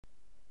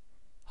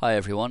Hi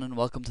everyone, and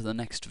welcome to the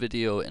next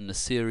video in the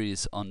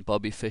series on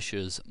Bobby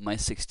Fischer's My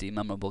 60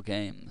 Memorable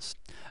Games.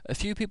 A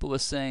few people were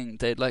saying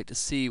they'd like to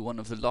see one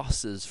of the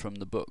losses from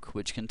the book,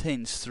 which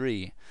contains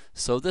 3,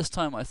 so this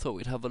time I thought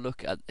we'd have a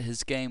look at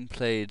his game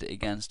played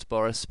against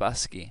Boris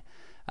Spassky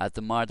at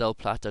the Mar del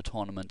Plata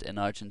tournament in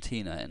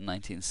Argentina in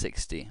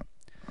 1960.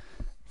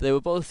 They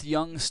were both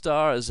young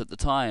stars at the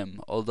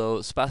time, although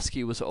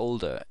Spassky was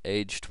older,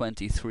 aged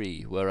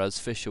 23, whereas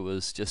Fischer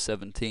was just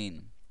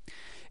 17.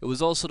 It was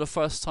also the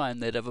first time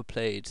they'd ever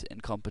played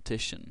in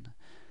competition.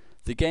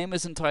 The game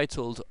is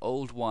entitled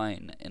Old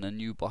Wine in a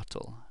New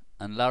Bottle,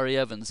 and Larry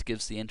Evans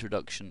gives the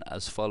introduction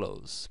as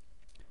follows.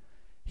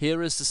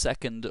 Here is the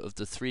second of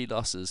the 3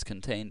 losses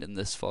contained in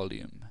this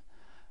volume.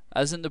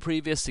 As in the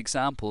previous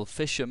example,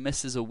 Fischer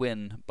misses a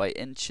win by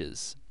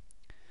inches.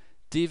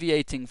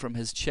 Deviating from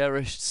his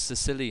cherished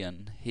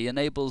Sicilian, he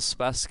enables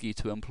Spassky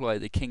to employ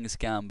the King's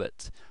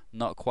Gambit,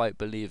 not quite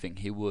believing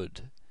he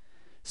would.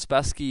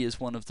 Spassky is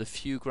one of the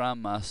few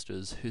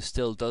grandmasters who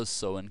still does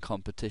so in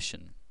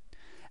competition.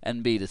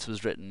 NB, this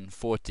was written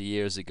 40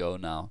 years ago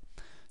now.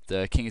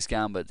 The King's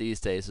Gambit these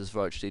days has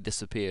virtually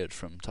disappeared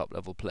from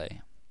top-level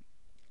play.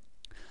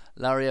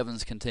 Larry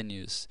Evans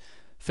continues.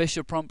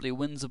 Fischer promptly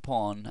wins a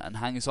pawn and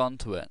hangs on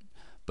to it,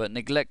 but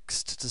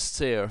neglects to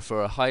steer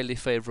for a highly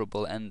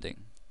favourable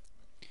ending.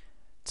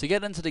 To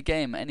get into the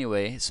game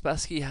anyway,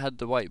 Spassky had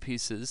the white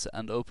pieces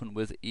and opened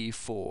with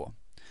e4.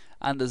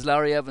 And as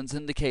Larry Evans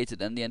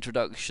indicated in the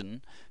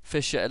introduction,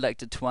 Fischer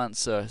elected to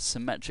answer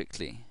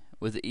symmetrically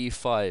with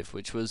e5,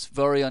 which was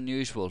very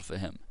unusual for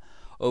him.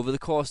 Over the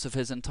course of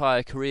his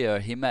entire career,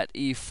 he met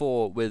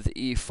e4 with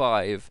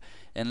e5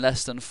 in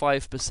less than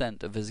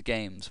 5% of his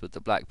games with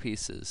the black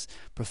pieces,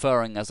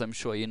 preferring, as I'm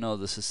sure you know,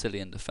 the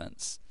Sicilian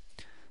defense.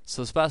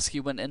 So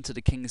Spassky went into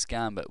the King's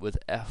Gambit with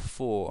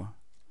f4,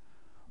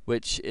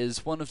 which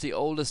is one of the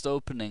oldest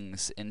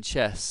openings in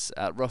chess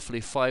at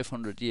roughly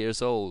 500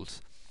 years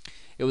old.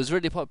 It was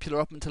really popular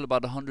up until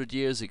about 100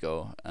 years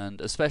ago,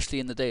 and especially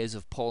in the days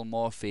of Paul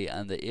Morphy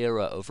and the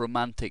era of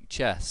romantic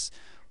chess,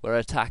 where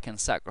attack and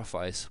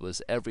sacrifice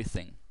was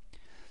everything.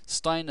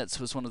 Steinitz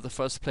was one of the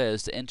first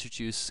players to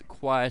introduce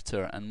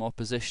quieter and more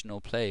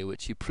positional play,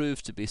 which he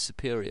proved to be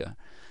superior,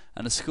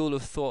 and a school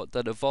of thought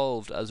that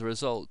evolved as a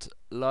result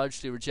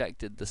largely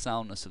rejected the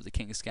soundness of the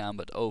King's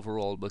Gambit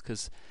overall,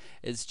 because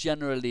it's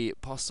generally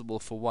possible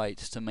for white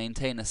to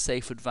maintain a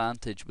safe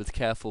advantage with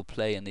careful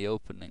play in the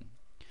opening.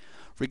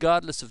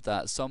 Regardless of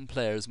that, some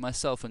players,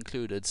 myself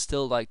included,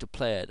 still like to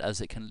play it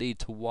as it can lead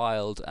to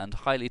wild and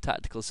highly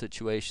tactical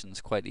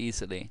situations quite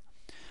easily.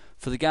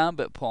 For the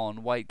gambit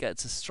pawn, white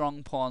gets a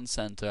strong pawn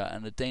center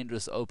and a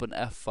dangerous open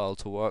f-file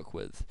to work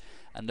with,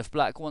 and if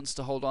black wants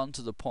to hold on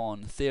to the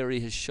pawn,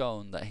 theory has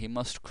shown that he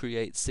must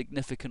create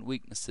significant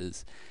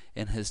weaknesses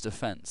in his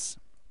defense.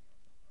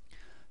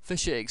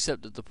 Fischer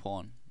accepted the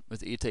pawn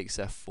with e takes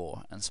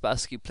f4, and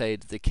Spassky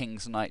played the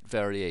king's knight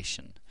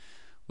variation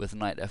with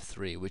knight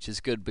f3, which is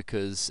good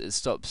because it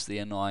stops the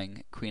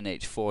annoying queen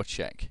h4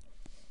 check.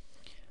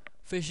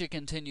 Fischer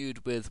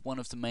continued with one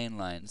of the main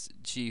lines,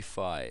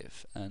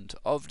 g5, and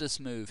of this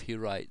move he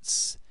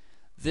writes,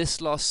 "This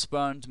loss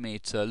spurred me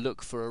to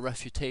look for a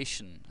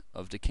refutation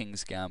of the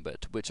King's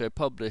Gambit, which I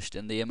published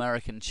in the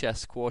American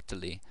Chess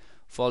Quarterly,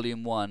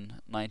 Volume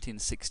 1,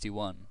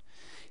 1961.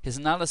 His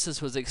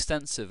analysis was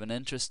extensive and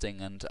interesting,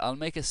 and I'll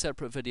make a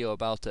separate video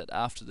about it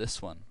after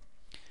this one.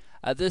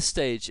 At this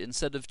stage,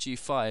 instead of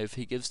g5,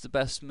 he gives the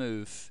best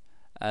move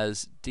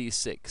as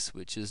d6,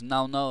 which is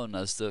now known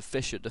as the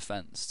Fischer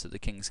defense to the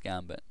King's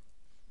Gambit."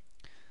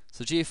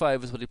 So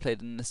g5 is what he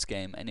played in this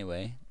game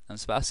anyway, and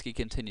Spassky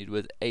continued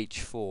with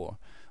h4,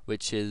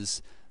 which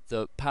is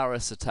the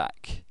Paris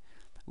attack,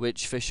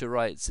 which Fischer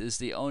writes is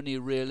the only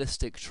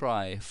realistic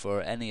try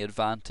for any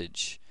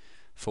advantage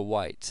for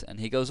white, and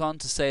he goes on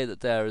to say that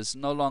there is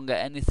no longer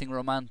anything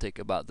romantic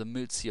about the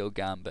Muzio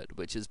Gambit,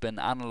 which has been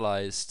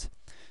analyzed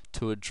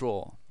to a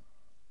draw.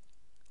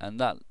 And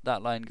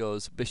that line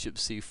goes bishop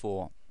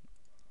c4,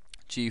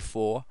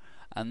 g4,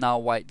 and now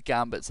white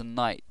gambits a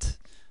knight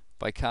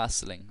by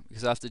castling,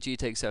 because after g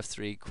takes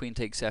f3, queen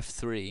takes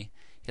f3,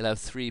 he'll have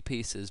 3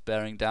 pieces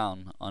bearing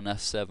down on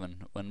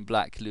f7 when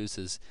black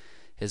loses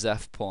his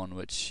f-pawn,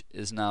 which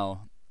is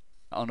now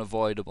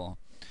unavoidable.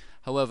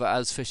 However,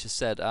 as Fischer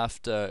said,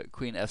 after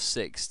queen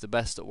f6, the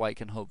best that white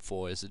can hope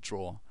for is a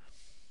draw.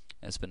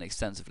 It's been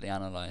extensively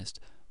analyzed.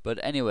 But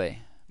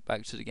anyway,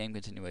 back to the game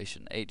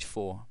continuation.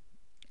 h4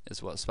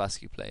 is what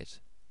Spassky played.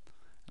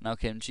 Now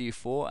came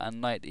g4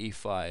 and knight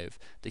e5,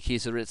 the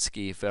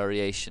Kieseritzky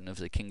variation of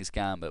the King's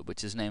Gambit,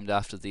 which is named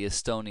after the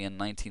Estonian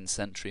 19th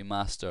century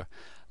master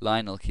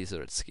Lionel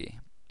Kieseritzky.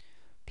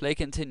 Play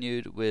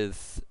continued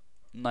with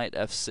knight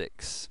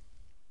f6.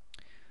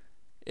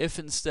 If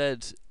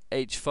instead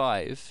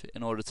h5,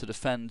 in order to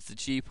defend the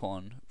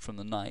g-pawn from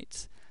the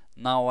knight,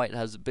 now white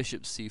has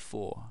bishop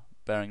c4,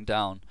 bearing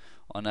down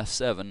on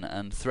f7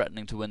 and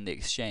threatening to win the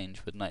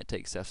exchange with knight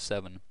takes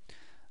f7.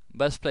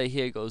 Best play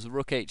here goes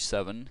rook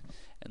h7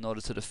 in order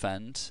to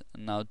defend,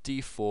 and now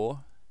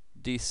d4,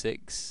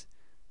 d6,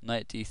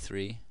 knight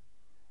d3,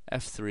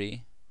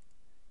 f3,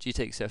 g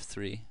takes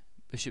f3,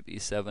 bishop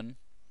e7,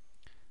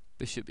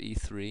 bishop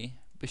e3,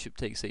 bishop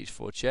takes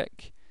h4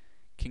 check,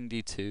 king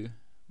d2,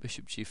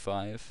 bishop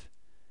g5,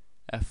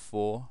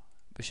 f4,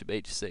 bishop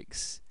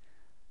h6,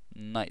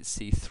 knight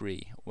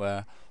c3,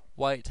 where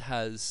white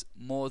has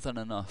more than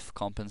enough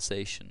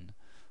compensation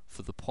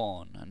for the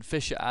pawn. And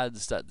Fischer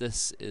adds that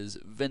this is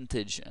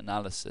vintage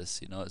analysis.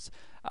 You know,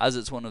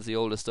 it's one of the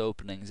oldest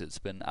openings, it's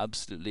been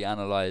absolutely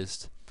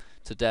analysed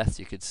to death,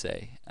 you could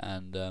say,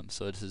 and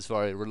so it is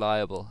very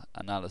reliable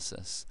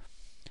analysis.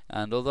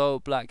 And although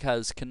black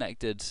has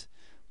connected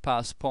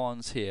past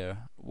pawns here,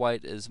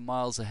 white is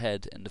miles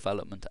ahead in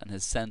development, and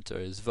his centre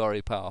is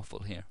very powerful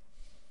here.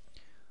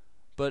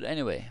 But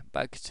anyway,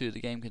 back to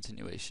the game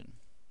continuation.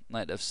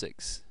 Knight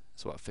f6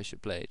 is what Fischer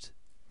played.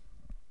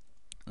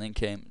 And then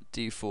came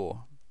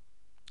d4,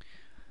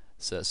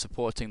 so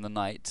supporting the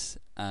knight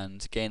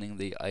and gaining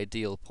the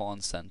ideal pawn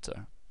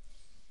centre.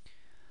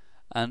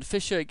 And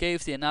Fischer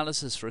gave the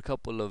analysis for a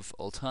couple of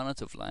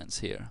alternative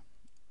lines here.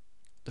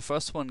 The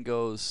first one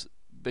goes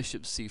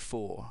bishop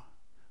c4,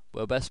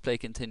 where best play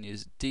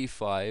continues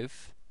d5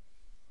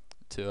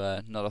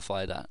 to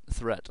nullify that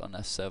threat on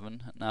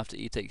f7, and after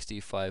e takes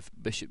d5,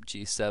 bishop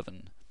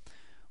g7,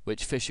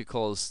 which Fischer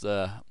calls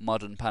the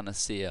modern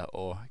panacea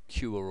or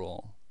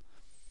cure-all.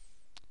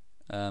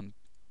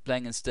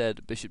 Playing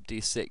instead bishop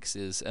d6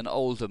 is an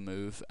older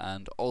move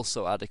and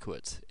also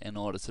adequate in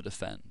order to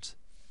defend.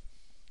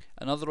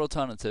 Another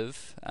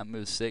alternative at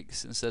move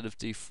 6 instead of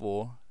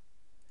d4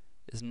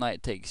 is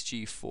knight takes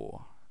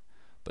g4,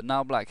 but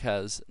now black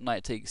has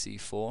knight takes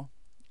e4,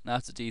 and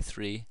after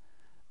d3,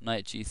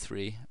 knight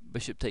g3,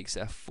 bishop takes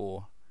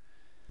f4,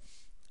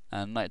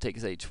 and knight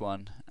takes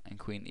h1 and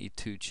queen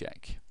e2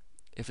 check.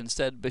 If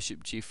instead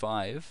bishop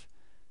g5,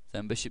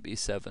 then bishop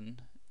e7,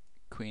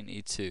 queen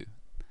e2,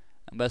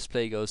 and best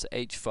play goes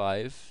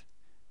h5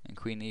 and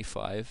queen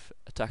e5,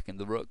 attacking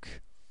the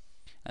rook.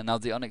 And now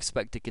the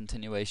unexpected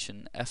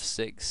continuation,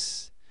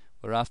 f6,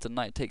 where after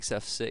knight takes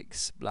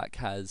f6, black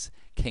has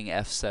king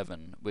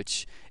f7,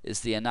 which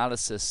is the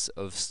analysis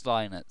of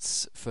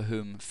Steinitz, for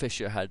whom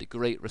Fischer had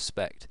great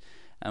respect,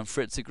 and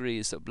Fritz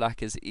agrees that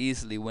black is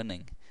easily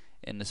winning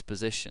in this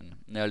position,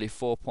 nearly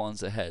 4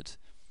 pawns ahead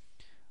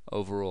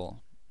overall.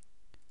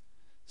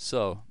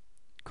 So,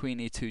 queen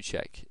e2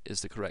 check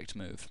is the correct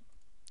move.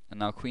 And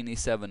now queen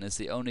e7 is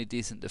the only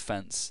decent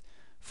defense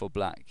for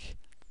black.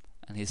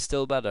 And he's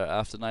still better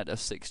after knight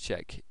f6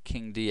 check,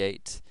 king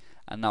d8,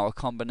 and now a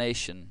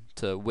combination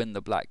to win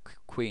the black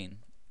queen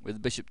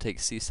with bishop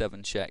takes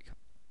c7 check,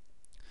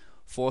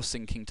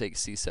 forcing king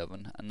takes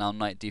c7, and now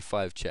knight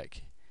d5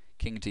 check,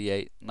 king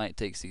d8, knight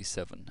takes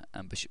e7,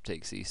 and bishop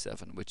takes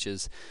e7, which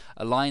is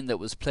a line that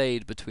was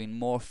played between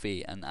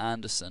Morphy and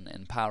Anderson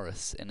in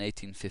Paris in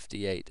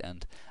 1858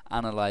 and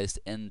analysed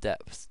in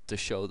depth to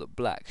show that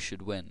black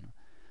should win.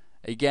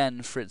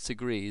 Again, Fritz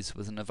agrees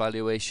with an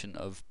evaluation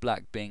of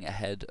black being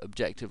ahead,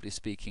 objectively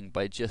speaking,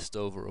 by just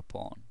over a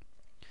pawn.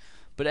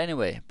 But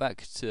anyway,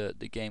 back to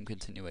the game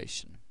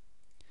continuation.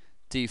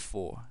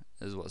 d4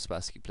 is what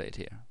Spassky played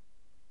here.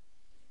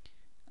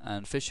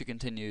 And Fischer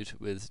continued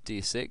with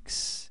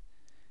d6,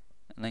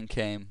 and then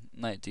came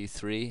knight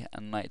d3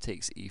 and knight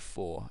takes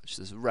e4, which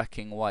is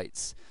wrecking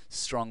white's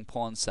strong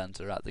pawn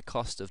centre at the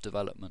cost of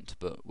development,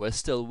 but we're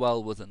still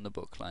well within the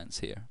book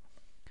lines here.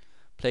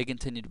 Play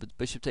continued with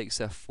bishop takes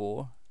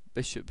f4,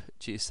 bishop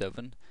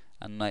g7,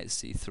 and knight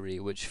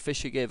c3, which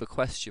Fischer gave a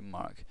question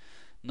mark,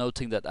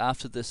 noting that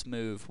after this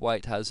move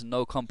white has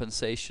no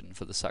compensation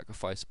for the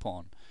sacrificed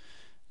pawn,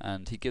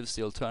 and he gives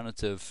the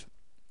alternative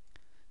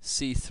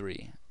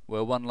c3,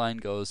 where one line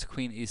goes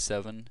queen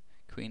e7,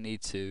 queen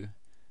e2,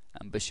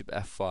 and bishop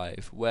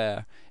f5,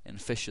 where, in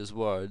Fischer's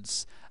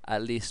words,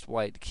 at least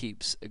white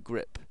keeps a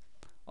grip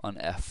on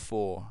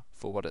f4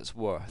 for what it's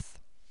worth.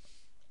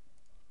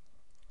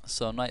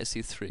 So knight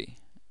c3,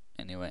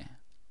 anyway.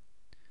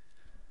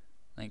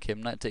 Then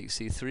came knight takes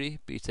c3,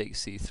 b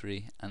takes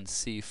c3, and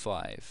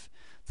c5,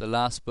 the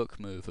last book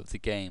move of the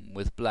game,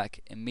 with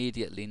black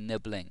immediately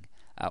nibbling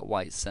at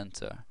white's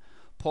centre.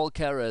 Paul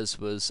Keres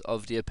was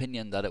of the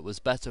opinion that it was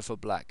better for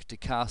black to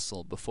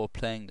castle before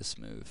playing this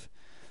move.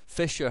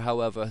 Fischer,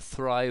 however,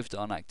 thrived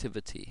on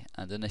activity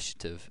and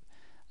initiative,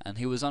 and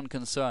he was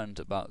unconcerned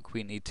about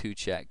queen e2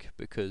 check,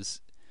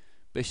 because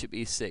bishop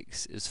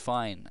e6 is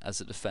fine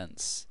as a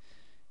defence.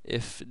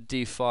 If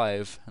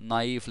d5,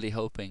 naively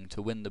hoping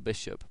to win the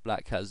bishop,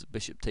 black has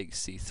bishop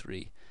takes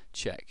c3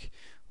 check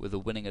with a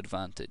winning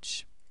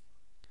advantage.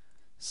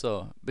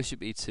 So bishop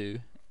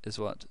e2 is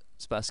what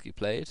Spassky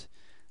played,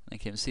 and then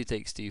came c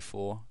takes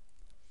d4,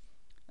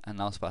 and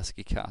now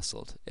Spassky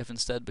castled. If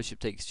instead bishop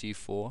takes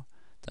g4,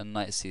 then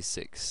knight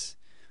c6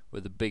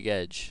 with a big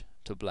edge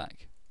to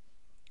black.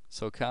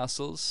 So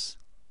castles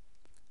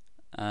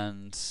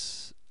and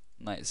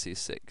knight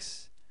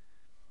c6.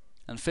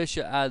 And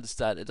Fischer adds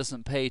that it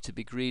doesn't pay to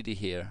be greedy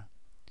here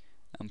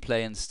and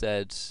play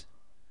instead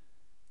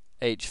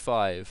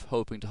h5,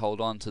 hoping to hold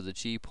on to the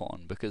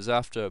g-pawn, because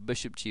after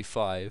bishop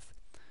g5,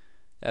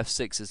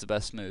 f6 is the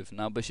best move.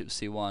 Now bishop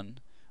c1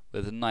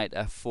 with knight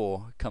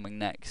f4 coming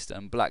next,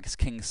 and black's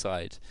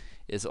kingside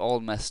is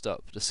all messed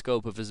up. The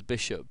scope of his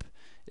bishop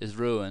is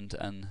ruined,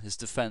 and his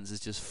defense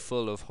is just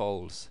full of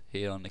holes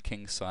here on the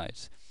king's side.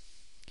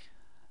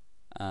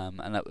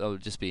 And that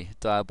would just be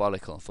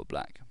diabolical for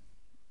black.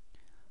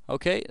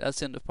 Okay, that's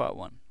the end of part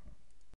 1.